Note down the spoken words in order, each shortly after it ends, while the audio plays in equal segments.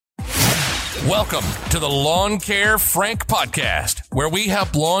Welcome to the Lawn Care Frank podcast, where we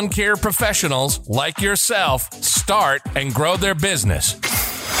help lawn care professionals like yourself start and grow their business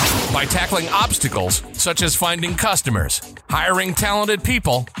by tackling obstacles such as finding customers, hiring talented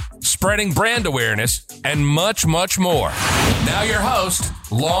people, spreading brand awareness, and much, much more. Now your host,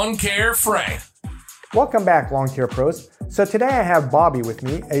 Lawn Care Frank. Welcome back, Lawn Care Pros. So today I have Bobby with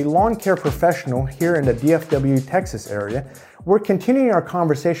me, a lawn care professional here in the DFW, Texas area. We're continuing our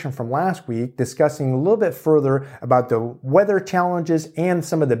conversation from last week, discussing a little bit further about the weather challenges and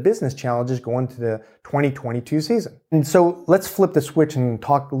some of the business challenges going to the 2022 season. And so let's flip the switch and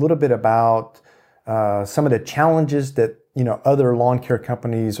talk a little bit about some of the challenges that other lawn care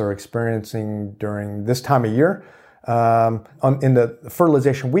companies are experiencing during this time of year. In the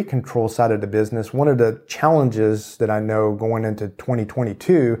fertilization weed control side of the business, one of the challenges that I know going into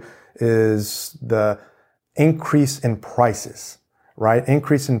 2022 is the increase in prices, right?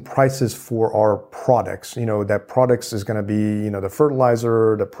 Increase in prices for our products. That products is going to be, the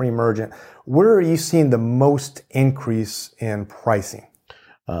fertilizer, the pre-emergent. Where are you seeing the most increase in pricing?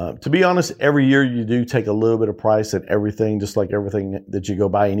 To be honest, every year you do take a little bit of price at everything, just like everything that you go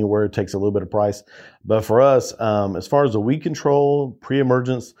buy anywhere, it takes a little bit of price. But for us, as far as the weed control,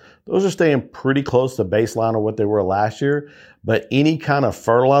 pre-emergence, those are staying pretty close to baseline of what they were last year. But any kind of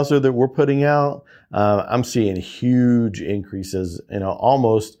fertilizer that we're putting out, I'm seeing huge increases,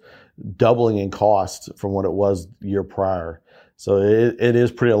 almost doubling in cost from what it was the year prior. So it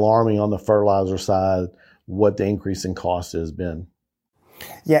is pretty alarming on the fertilizer side, what the increase in cost has been.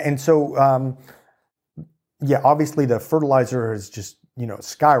 Yeah, and so, obviously the fertilizer has just,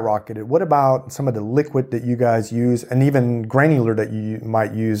 skyrocketed. What about some of the liquid that you guys use and even granular that you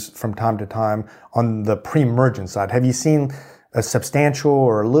might use from time to time on the pre-emergent side? Have you seen a substantial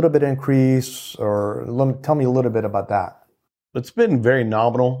or a little bit increase, or tell me a little bit about that? It's been very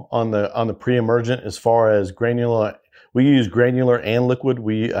nominal on the pre-emergent as far as granular. We use granular and liquid.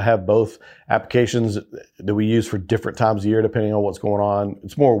 We have both applications that we use for different times of year, depending on what's going on.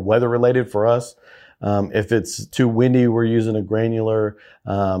 It's more weather related for us. If it's too windy, we're using a granular.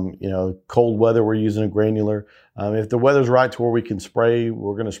 Cold weather, we're using a granular. If the weather's right to where we can spray,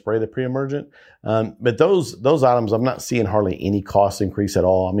 we're going to spray the pre-emergent. But those items, I'm not seeing hardly any cost increase at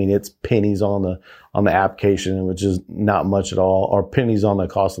all. I mean, it's pennies on the application, which is not much at all, or pennies on the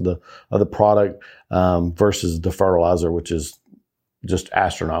cost of the product versus the fertilizer, which is just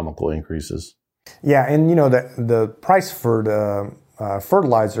astronomical increases. Yeah, and the price for the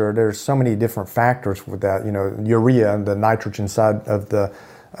fertilizer, there's so many different factors with that. Urea and the nitrogen side of the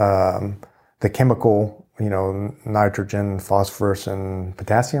chemical. Nitrogen, phosphorus, and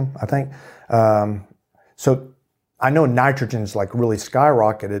potassium, I think. So I know nitrogen's like really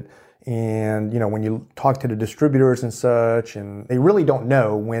skyrocketed. And, when you talk to the distributors and such, and they really don't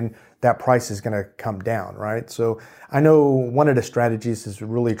know when that price is going to come down, right? So I know one of the strategies is to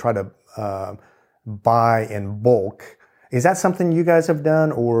really try to buy in bulk. Is that something you guys have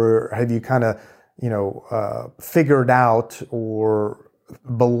done, or have you kind of, figured out or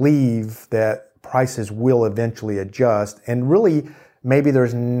believe that prices will eventually adjust, and really maybe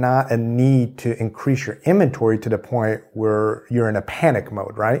there's not a need to increase your inventory to the point where you're in a panic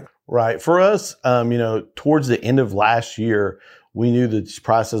mode, right? Right. For us, towards the end of last year, we knew that these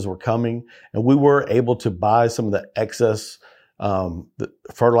prices were coming, and we were able to buy some of the excess the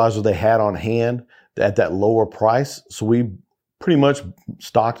fertilizer they had on hand at that lower price. So we pretty much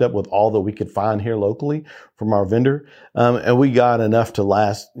stocked up with all that we could find here locally from our vendor. And we got enough to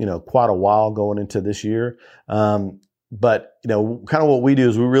last, quite a while going into this year. But kind of what we do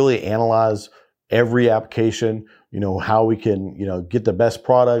is we really analyze every application, how we can, get the best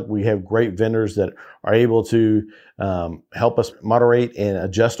product. We have great vendors that are able to help us moderate and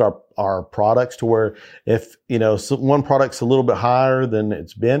adjust our products to where if, one product's a little bit higher than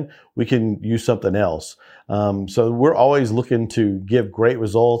it's been, we can use something else. So we're always looking to give great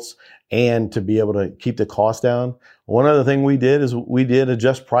results and to be able to keep the cost down. One other thing we did is we did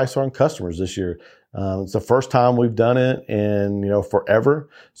adjust price on customers this year. It's the first time we've done it in, forever.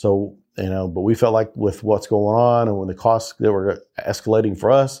 So, but we felt like with what's going on and when the costs that were escalating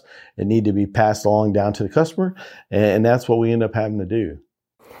for us, it needed to be passed along down to the customer. And that's what we end up having to do.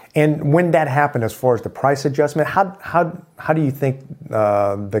 And when that happened, as far as the price adjustment, how do you think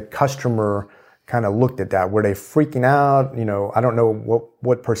the customer kind of looked at that? Were they freaking out? I don't know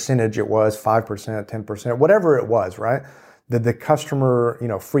what percentage it was, 5%, 10%, whatever it was, right? Did the customer,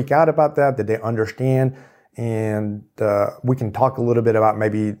 freak out about that? Did they understand? And we can talk a little bit about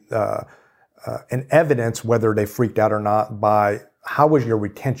maybe an evidence whether they freaked out or not by how was your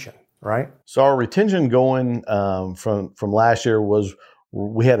retention, right? So our retention going from last year was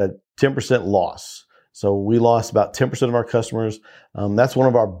we had a 10% loss. So we lost about 10% of our customers. That's one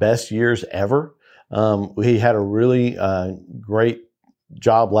of our best years ever. We had a really great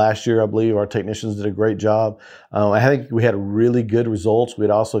job last year. I believe our technicians did a great job. I think we had really good results. We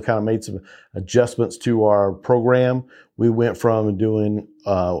had also kind of made some adjustments to our program. We went from doing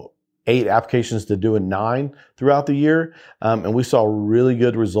 8 applications to doing 9 throughout the year. And we saw really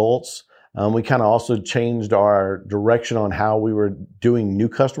good results. We kind of also changed our direction on how we were doing new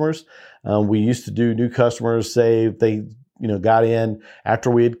customers. We used to do new customers, say if they got in after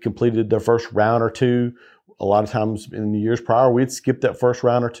we had completed the first round or 2. A lot of times in the years prior, we'd skip that first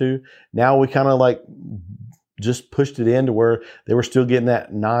round or 2. Now we kind of like just pushed it in to where they were still getting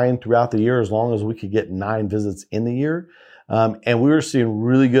that 9 throughout the year, as long as we could get 9 visits in the year. And we were seeing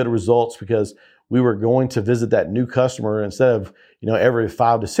really good results because we were going to visit that new customer instead of, every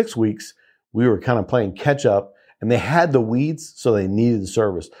 5 to 6 weeks. We were kind of playing catch up, and they had the weeds, so they needed the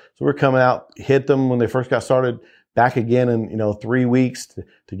service. So we're coming out, hit them when they first got started, back again in 3 weeks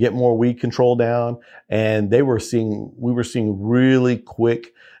to get more weed control down. And we were seeing really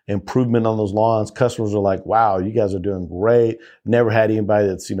quick improvement on those lawns. Customers are like, wow, you guys are doing great. Never had anybody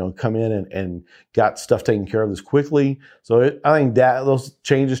that's, come in and got stuff taken care of this quickly. So I think that those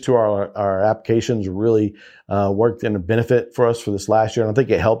changes to our applications really worked in a benefit for us for this last year. And I think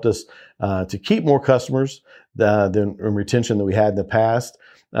it helped us to keep more customers than retention that we had in the past.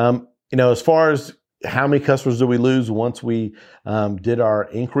 As far as how many customers did we lose once we did our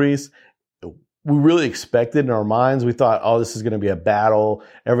increase? We really expected in our minds, we thought, oh, this is going to be a battle.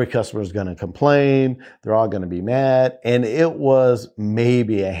 Every customer is going to complain. They're all going to be mad. And it was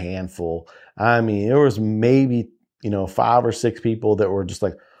maybe a handful. I mean, there was maybe, 5 or 6 people that were just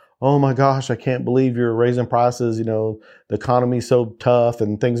like, oh my gosh, I can't believe you're raising prices. The economy's so tough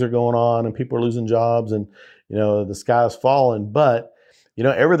and things are going on and people are losing jobs and, the sky's falling. But,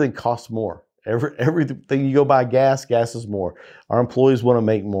 everything costs more. Everything you go buy gas is more. Our employees want to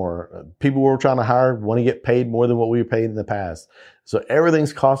make more. People we're trying to hire want to get paid more than what we were paid in the past. So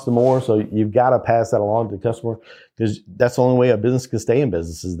everything's costing more. So you've got to pass that along to the customer, because that's the only way a business can stay in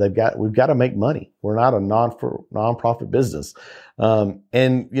business is we've got to make money. We're not a non-profit business. We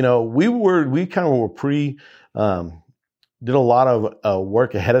kind of were did a lot of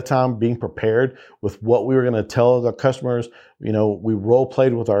work ahead of time, being prepared with what we were going to tell the customers. We role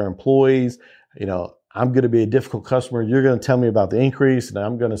played with our employees. I'm going to be a difficult customer. You're going to tell me about the increase, and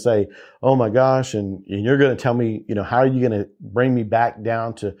I'm going to say, oh my gosh, and you're going to tell me, how are you going to bring me back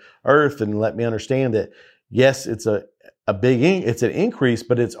down to earth and let me understand that yes, it's it's an increase,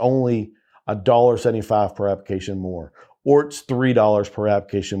 but it's only $1.75 per application more, or it's $3 per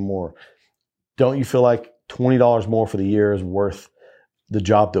application more. Don't you feel like $20 more for the year is worth the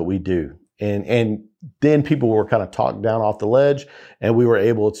job that we do? And then people were kind of talked down off the ledge, and we were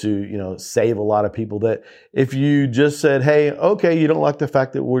able to, save a lot of people that if you just said, hey, okay, you don't like the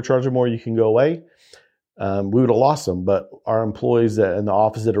fact that we're charging more, you can go away, we would have lost them. But our employees in the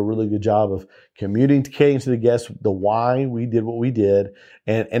office did a really good job of communicating to the guests the why we did what we did,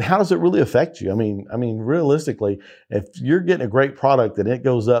 and how does it really affect you? I mean, realistically, if you're getting a great product and it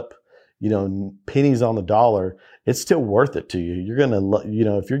goes up, pennies on the dollar, it's still worth it to you. You're going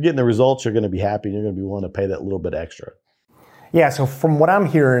to, if you're getting the results, you're going to be happy and you're going to be willing to pay that little bit extra. Yeah. So from what I'm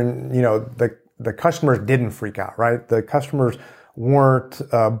hearing, the customers didn't freak out, right? The customers weren't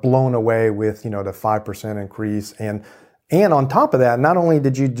blown away with, the 5% increase. And on top of that, not only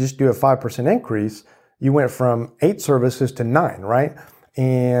did you just do a 5% increase, you went from 8 services to 9, right?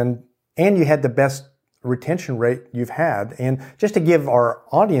 And you had the best retention rate you've had. And just to give our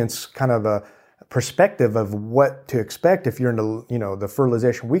audience kind of a perspective of what to expect if you're in the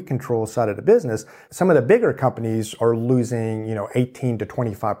fertilization weed control side of the business, some of the bigger companies are losing 18 to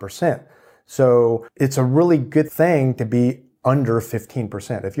 25%. So it's a really good thing to be under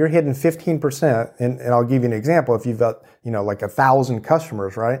 15%. If you're hitting 15%, and I'll give you an example, if you've got like 1,000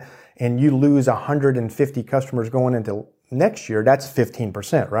 customers, right, and you lose 150 customers going into next year, that's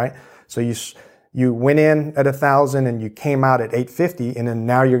 15%, right? So you went in at 1,000 and you came out at 850, and then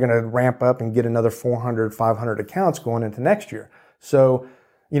now you're going to ramp up and get another 400, 500 accounts going into next year. So,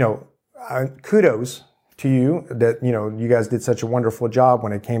 kudos to you that, you guys did such a wonderful job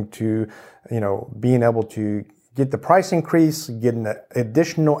when it came to, being able to get the price increase, getting the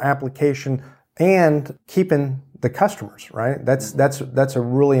additional application, and keeping the customers, right? That's a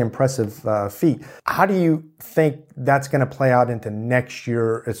really impressive feat. How do you think that's going to play out into next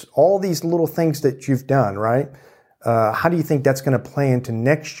year? It's all these little things that you've done, right? How do you think that's going to play into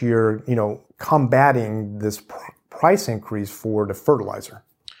next year, combating this price increase for the fertilizer?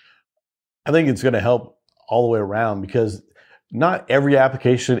 I think it's going to help all the way around, because not every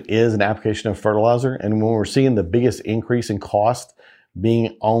application is an application of fertilizer. And when we're seeing the biggest increase in cost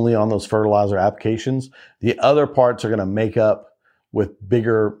being only on those fertilizer applications, the other parts are going to make up with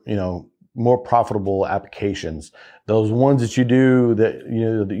bigger, more profitable applications. Those ones that you do that,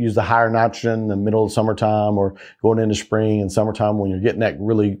 that use the higher nitrogen in the middle of summertime or going into spring and summertime when you're getting that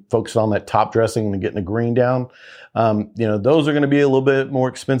really focused on that top dressing and getting the green down, those are going to be a little bit more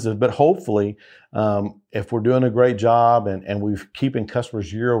expensive. But hopefully, if we're doing a great job and we're keeping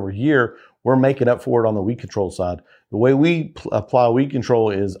customers year over year, we're making up for it on the weed control side. The way we apply weed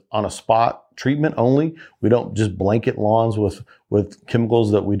control is on a spot treatment only. We don't just blanket lawns with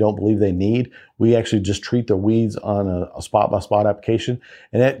chemicals that we don't believe they need. We actually just treat the weeds on a spot-by-spot application.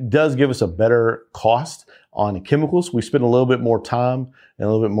 And that does give us a better cost on chemicals. We spend a little bit more time and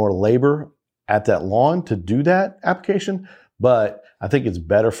a little bit more labor at that lawn to do that application. But I think it's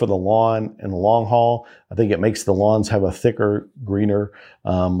better for the lawn in the long haul. I think it makes the lawns have a thicker, greener,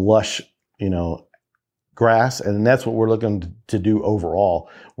 lush, grass, and that's what we're looking to do overall.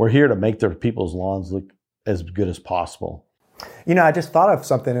 We're here to make their people's lawns look as good as possible. I just thought of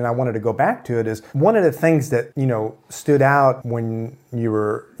something and I wanted to go back to it. Is one of the things that, stood out when you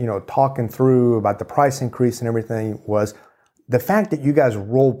were, talking through about the price increase and everything was the fact that you guys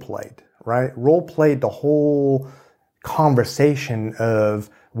role played, right? Role played the whole conversation of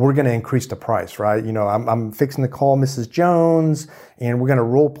we're going to increase the price, right? I'm fixing to call Mrs. Jones and we're going to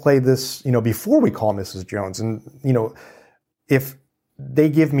role play this, before we call Mrs. Jones. And, if they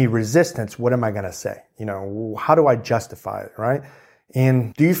give me resistance, what am I going to say? How do I justify it, right?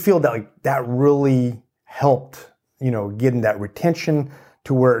 And do you feel that that really helped, getting that retention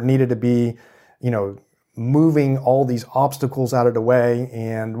to where it needed to be, moving all these obstacles out of the way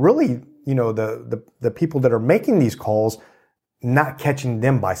and really, the people that are making these calls, not catching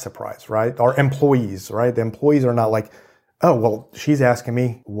them by surprise, right? Our employees, right? The employees are not like, oh, well, she's asking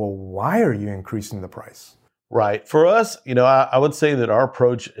me, well, why are you increasing the price? Right. For us, I would say that our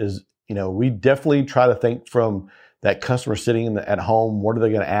approach is, we definitely try to think from that customer sitting at home. What are they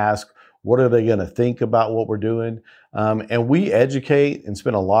going to ask? What are they going to think about what we're doing? And we educate and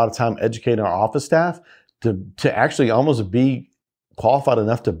spend a lot of time educating our office staff to actually almost be qualified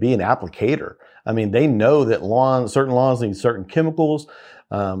enough to be an applicator. I mean, they know that certain lawns need certain chemicals.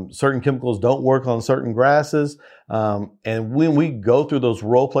 Certain chemicals don't work on certain grasses. And when we go through those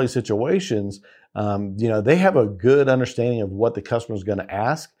role play situations, they have a good understanding of what the customer is going to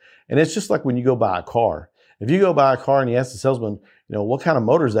ask. And it's just like when you go buy a car. If you go buy a car and you ask the salesman, what kind of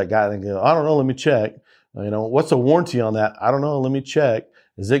motor is that guy? They go, I don't know. Let me check. What's the warranty on that? I don't know. Let me check.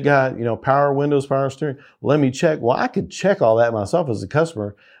 Has it got, power windows, power steering? Let me check. Well, I could check all that myself as a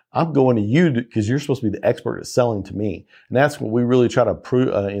customer. I'm going to you because you're supposed to be the expert at selling to me. And that's what we really try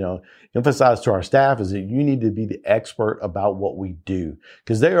to emphasize to our staff is that you need to be the expert about what we do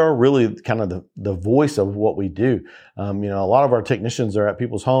because they are really kind of the voice of what we do. A lot of our technicians are at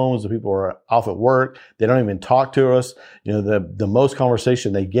people's homes. The people are off at work. They don't even talk to us. The most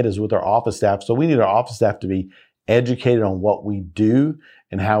conversation they get is with our office staff. So we need our office staff to be educated on what we do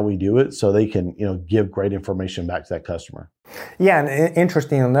and how we do it so they can, give great information back to that customer. Yeah, and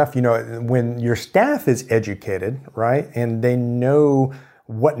interesting enough, when your staff is educated, right, and they know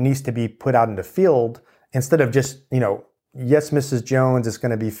what needs to be put out in the field, instead of just, yes, Mrs. Jones, it's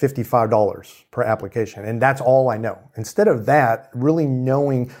going to be $55 per application, and that's all I know. Instead of that, really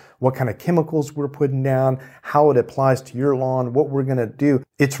knowing what kind of chemicals we're putting down, how it applies to your lawn, what we're going to do,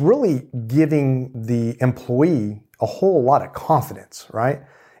 it's really giving the employee a whole lot of confidence, right?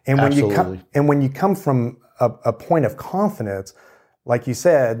 And when you come from a point of confidence, like you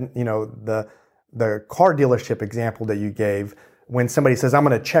said, the car dealership example that you gave, when somebody says, I'm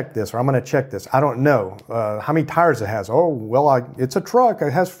going to check this or I'm going to check this, I don't know how many tires it has. Oh, well, it's a truck.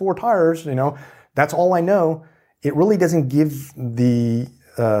 It has 4 tires. That's all I know. It really doesn't give the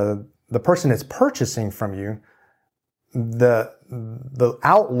person that's purchasing from you the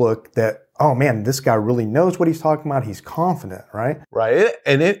outlook that, oh man, this guy really knows what he's talking about. He's confident, right? Right.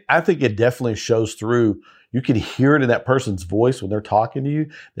 I think it definitely shows through. You can hear it in that person's voice when they're talking to you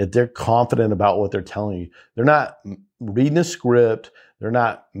that they're confident about what they're telling you. They're not reading a script. They're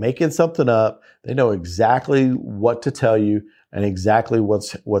not making something up. They know exactly what to tell you and exactly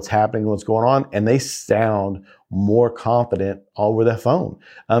what's happening, what's going on. And they sound more confident over the phone.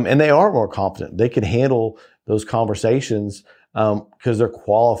 And they are more confident. They can handle those conversations because they're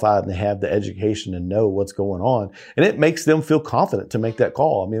qualified and they have the education and know what's going on. And it makes them feel confident to make that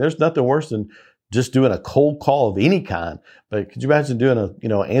call. I mean, there's nothing worse than just doing a cold call of any kind. But could you imagine doing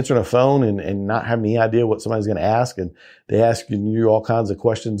answering a phone and not having any idea what somebody's going to ask, and they asking you all kinds of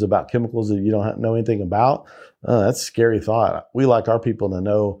questions about chemicals that you don't know anything about? That's a scary thought. We like our people to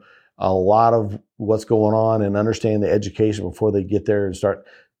know a lot of what's going on and understand the education before they get there and start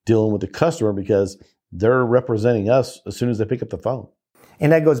dealing with the customer, because they're representing us as soon as they pick up the phone.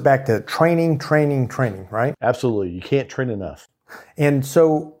 And that goes back to training, right? Absolutely. You can't train enough. And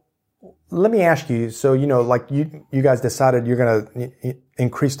so let me ask you, so, like you guys decided you're going to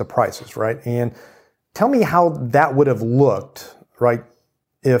increase the prices, right? And tell me how that would have looked, right?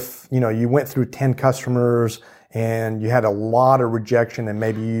 If, you went through 10 customers and you had a lot of rejection and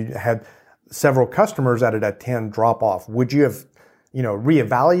maybe you had several customers out of that 10 drop off, would you have,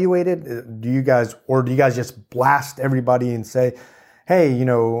 reevaluated? Do you guys just blast everybody and say, hey,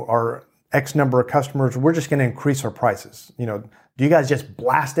 our X number of customers, we're just going to increase our prices? Do you guys just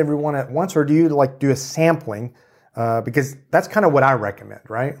blast everyone at once, or do you do a sampling? Because that's kind of what I recommend,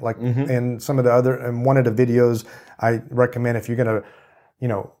 right? In some of in one of the videos, I recommend if you're going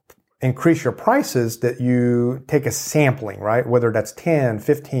to, increase your prices, that you take a sampling, right? Whether that's 10,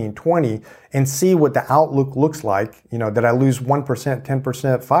 15, 20, and see what the outlook looks like. Did I lose 1%, 10%,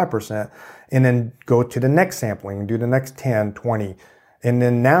 5%? And then go to the next sampling and do the next 10, 20. And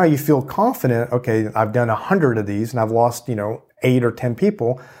then now you feel confident, okay, I've done 100 of these and I've lost, 8 or 10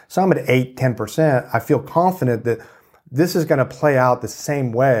 people. So I'm at 8, 10%. I feel confident that this is going to play out the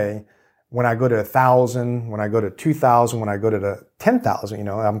same way when I go to 1,000, when I go to 2,000, when I go to the 10,000.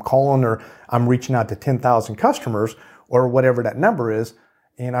 I'm calling or I'm reaching out to 10,000 customers or whatever that number is,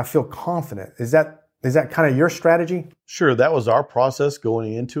 and I feel confident. Is that kind of your strategy? Sure. That was our process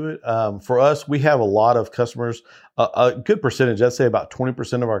going into it. For us, we have a lot of customers, a good percentage, I'd say about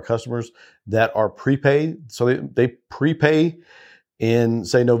 20% of our customers that are prepaid. So they prepay in,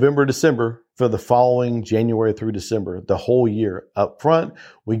 say, November, December for the following January through December, the whole year. Up front,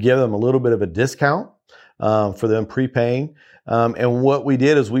 we give them a little bit of a discount for them prepaying. And what we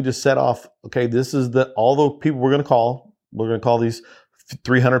did is we just set off, okay, this is all the people we're going to call. We're going to call these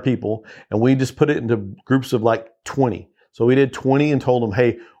 300 people, and we just put it into groups of 20. So we did 20 and told them,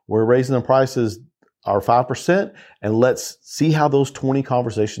 hey, we're raising the prices our 5%, and let's see how those 20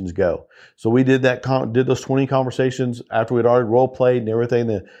 conversations go. So we did did those 20 conversations after we'd already role played and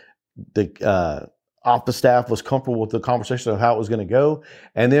everything. The office staff was comfortable with the conversation of how it was going to go.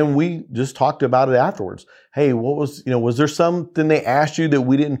 And then we just talked about it afterwards. Hey, was there something they asked you that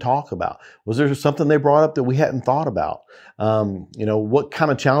we didn't talk about? Was there something they brought up that we hadn't thought about? What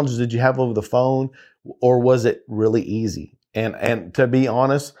kind of challenges did you have over the phone, or was it really easy? And to be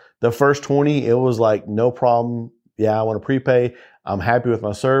honest, the first 20, it was no problem. Yeah, I want to prepay. I'm happy with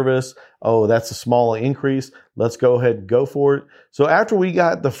my service. Oh, that's a small increase. Let's go ahead and go for it. So after we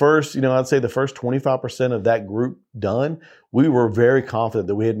got the first, I'd say the first 25% of that group done, we were very confident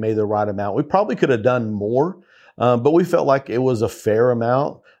that we had made the right amount. We probably could have done more, but we felt like it was a fair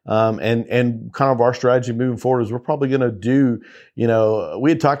amount. And kind of our strategy moving forward is we're probably going to do,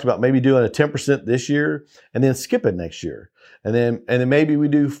 we had talked about maybe doing a 10% this year and then skip it next year. And then maybe we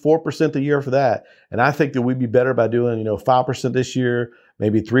do 4% the year for that. And I think that we'd be better by doing, 5% this year,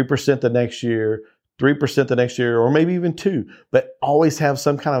 maybe 3% the next year, 3% the next year, or maybe even 2%, but always have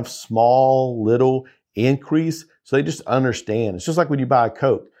some kind of small little increase so they just understand. It's just like when you buy a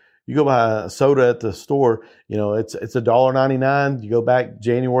Coke. You go buy a soda at the store, it's $1.99. You go back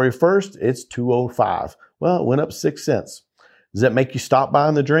January 1st, it's $2.05. Well, it went up 6 cents. Does that make you stop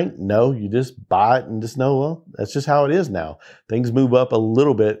buying the drink? No, you just buy it and just know, well, that's just how it is now. Things move up a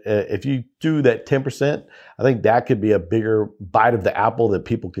little bit. If you do that 10%, I think that could be a bigger bite of the apple that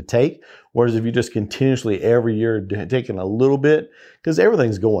people could take. Whereas if you just continuously every year taking a little bit, because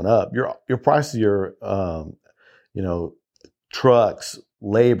everything's going up. Your prices, your trucks,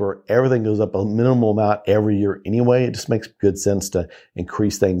 labor, everything goes up a minimal amount every year anyway. It just makes good sense to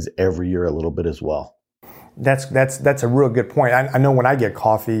increase things every year a little bit as well. That's a real good point. I know when I get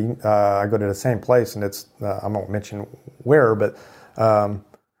coffee, I go to the same place, and it's I won't mention where, but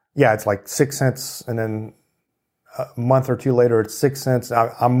it's like 6 cents, and then a month or two later, it's 6 cents.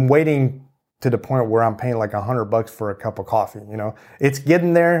 I'm waiting to the point where I'm paying like $100 for a cup of coffee. It's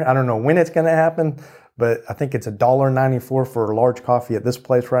getting there. I don't know when it's going to happen, but I think it's $1.94 for a large coffee at this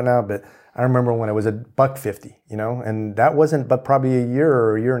place right now. But I remember when it was $1.50, and that wasn't but probably a year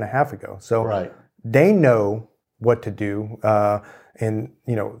or a year and a half ago. So right. They know what to do, and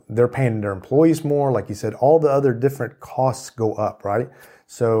they're paying their employees more. Like you said, all the other different costs go up, right?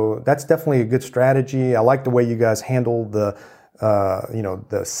 So that's definitely a good strategy. I like the way you guys handle the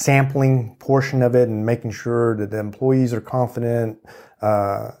sampling portion of it and making sure that the employees are confident.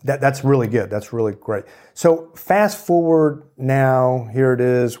 That's really good. That's really great. So fast forward now, here it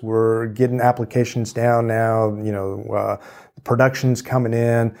is. We're getting applications down now. Production's coming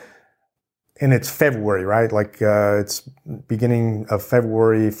in. And it's February, right? Like it's beginning of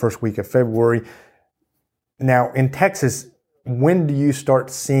February, first week of February. Now in Texas, when do you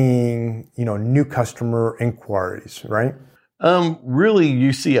start seeing, new customer inquiries, right? Really,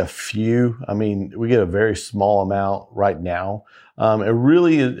 you see a few. I mean, we get a very small amount right now. It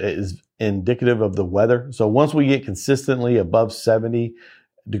really is indicative of the weather. So once we get consistently above 70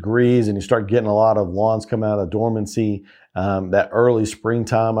 degrees and you start getting a lot of lawns come out of dormancy, that early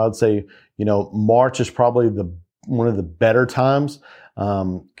springtime, I would say, March is probably one of the better times.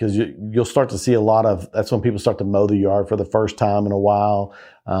 Because you'll start to see that's when people start to mow the yard for the first time in a while.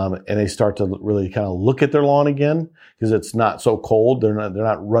 And they start to really kind of look at their lawn again because it's not so cold. They're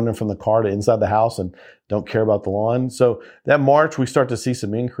not running from the car to inside the house and don't care about the lawn. So that March, we start to see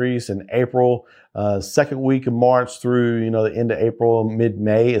some increase. In April, second week of March through, the end of April,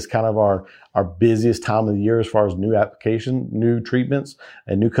 mid-May is kind of our busiest time of the year as far as new application, new treatments,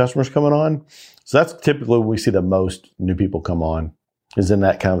 and new customers coming on. So that's typically when we see the most new people come on, is in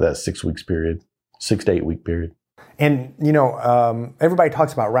that kind of that 6 to 8 week period. And, everybody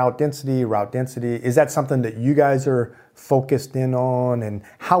talks about route density. Is that something that you guys are focused in on? And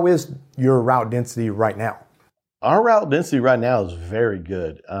how is your route density right now? Our route density right now is very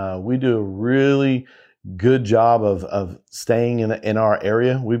good. We do a really good job of staying in our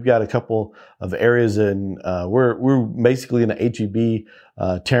area. We've got a couple of areas we're basically in the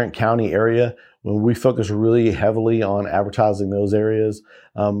HEB, Tarrant County area, when we focus really heavily on advertising those areas.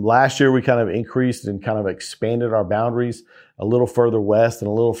 Last year, we kind of increased and kind of expanded our boundaries a little further west and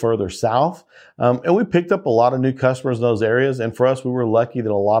a little further south. And we picked up a lot of new customers in those areas. And for us, we were lucky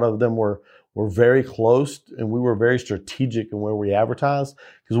that a lot of them were very close, and we were very strategic in where we advertised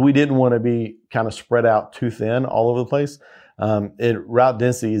because we didn't want to be kind of spread out too thin all over the place. Route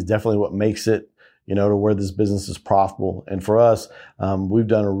density is definitely what makes it, to where this business is profitable. And for us, we've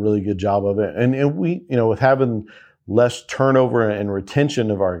done a really good job of it. And we, with having less turnover and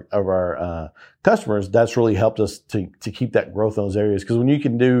retention of our customers, that's really helped us to keep that growth in those areas. Because when you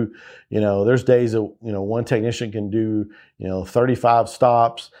can do, there's days that, one technician can do, 35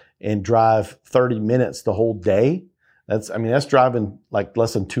 stops and drive 30 minutes the whole day. That's driving like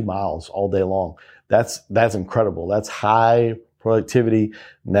less than 2 miles all day long. That's incredible. That's high productivity,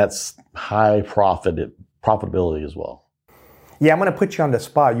 and that's high profitability as well. Yeah, I'm going to put you on the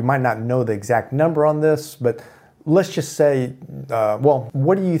spot. You might not know the exact number on this, but let's just say,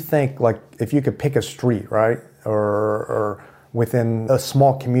 what do you think, like if you could pick a street, right, or within a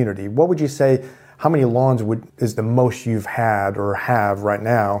small community, what would you say, how many lawns is the most you've had or have right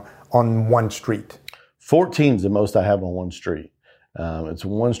now on one street? 14 is the most I have on one street. It's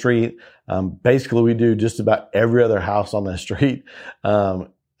one street. Basically, we do just about every other house on that street. And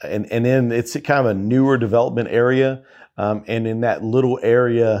then it's kind of a newer development area. And in that little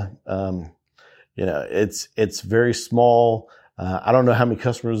area, it's very small. I don't know how many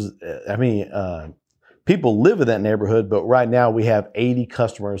people live in that neighborhood, but right now we have 80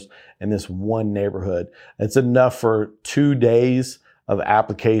 customers in this one neighborhood. It's enough for 2 days of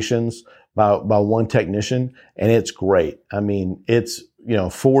applications by one technician, and it's great. It's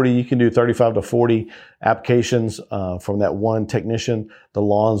 40. You can do 35 to 40 applications from that one technician. The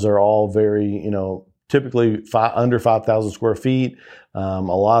lawns are all very, typically under 5,000 square feet. A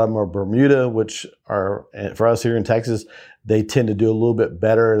lot of them are Bermuda, which are, for us here in Texas, they tend to do a little bit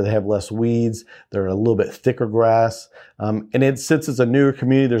better. They have less weeds. They're a little bit thicker grass. Since it's a newer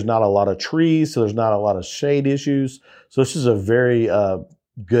community, there's not a lot of trees, so there's not a lot of shade issues. So it's just a very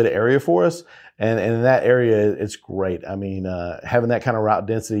good area for us. And in that area, it's great. Having that kind of route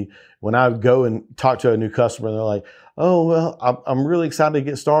density, when I go and talk to a new customer, they're like, oh, well, I'm really excited to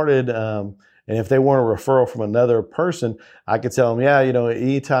get started. And if they want a referral from another person, I could tell them,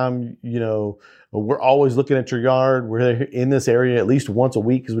 anytime, we're always looking at your yard. We're in this area at least once a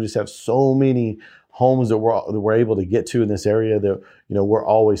week because we just have so many homes that we're able to get to in this area that, we're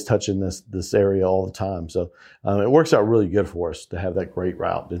always touching this area all the time. So it works out really good for us to have that great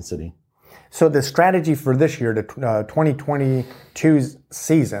route density. So the strategy for this year, the 2022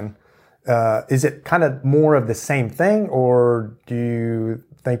 season, is it kind of more of the same thing, or do you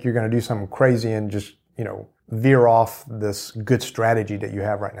think you're going to do something crazy and just, veer off this good strategy that you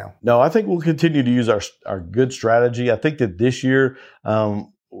have right now? No, I think we'll continue to use our good strategy. I think that this year, the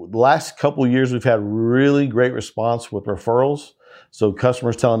last couple of years, we've had really great response with referrals. So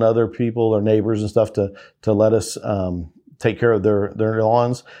customers telling other people, their neighbors and stuff to let us take care of their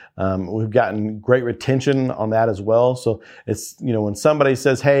lawns. We've gotten great retention on that as well. So it's, when somebody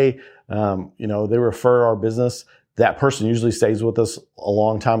says, hey, they refer our business, that person usually stays with us a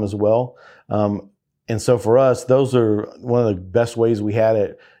long time as well. And so for us, those are one of the best ways we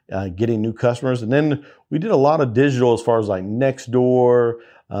had getting new customers. And then we did a lot of digital as far as like Nextdoor,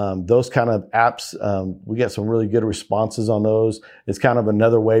 those kind of apps. We got some really good responses on those. It's kind of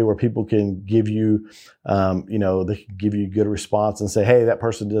another way where people can give you, they can give you a good response and say, hey, that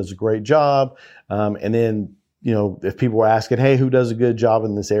person does a great job. And then, if people were asking, hey, who does a good job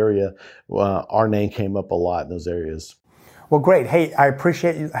in this area? Our name came up a lot in those areas. Well, great. Hey, I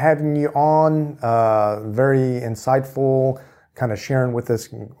appreciate you having you on. Very insightful, kind of sharing with us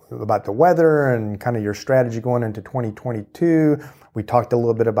about the weather and kind of your strategy going into 2022. We talked a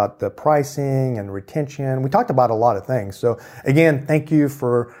little bit about the pricing and retention. We talked about a lot of things. So again, thank you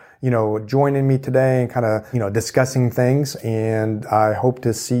for joining me today and kind of, discussing things. And I hope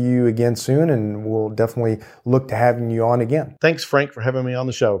to see you again soon, and we'll definitely look to having you on again. Thanks, Frank, for having me on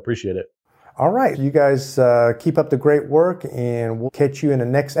the show. Appreciate it. All right. You guys keep up the great work, and we'll catch you in the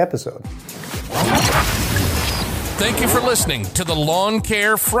next episode. Thank you for listening to the Lawn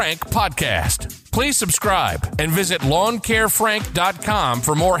Care Frank podcast. Please subscribe and visit lawncarefrank.com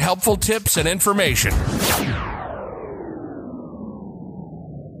for more helpful tips and information.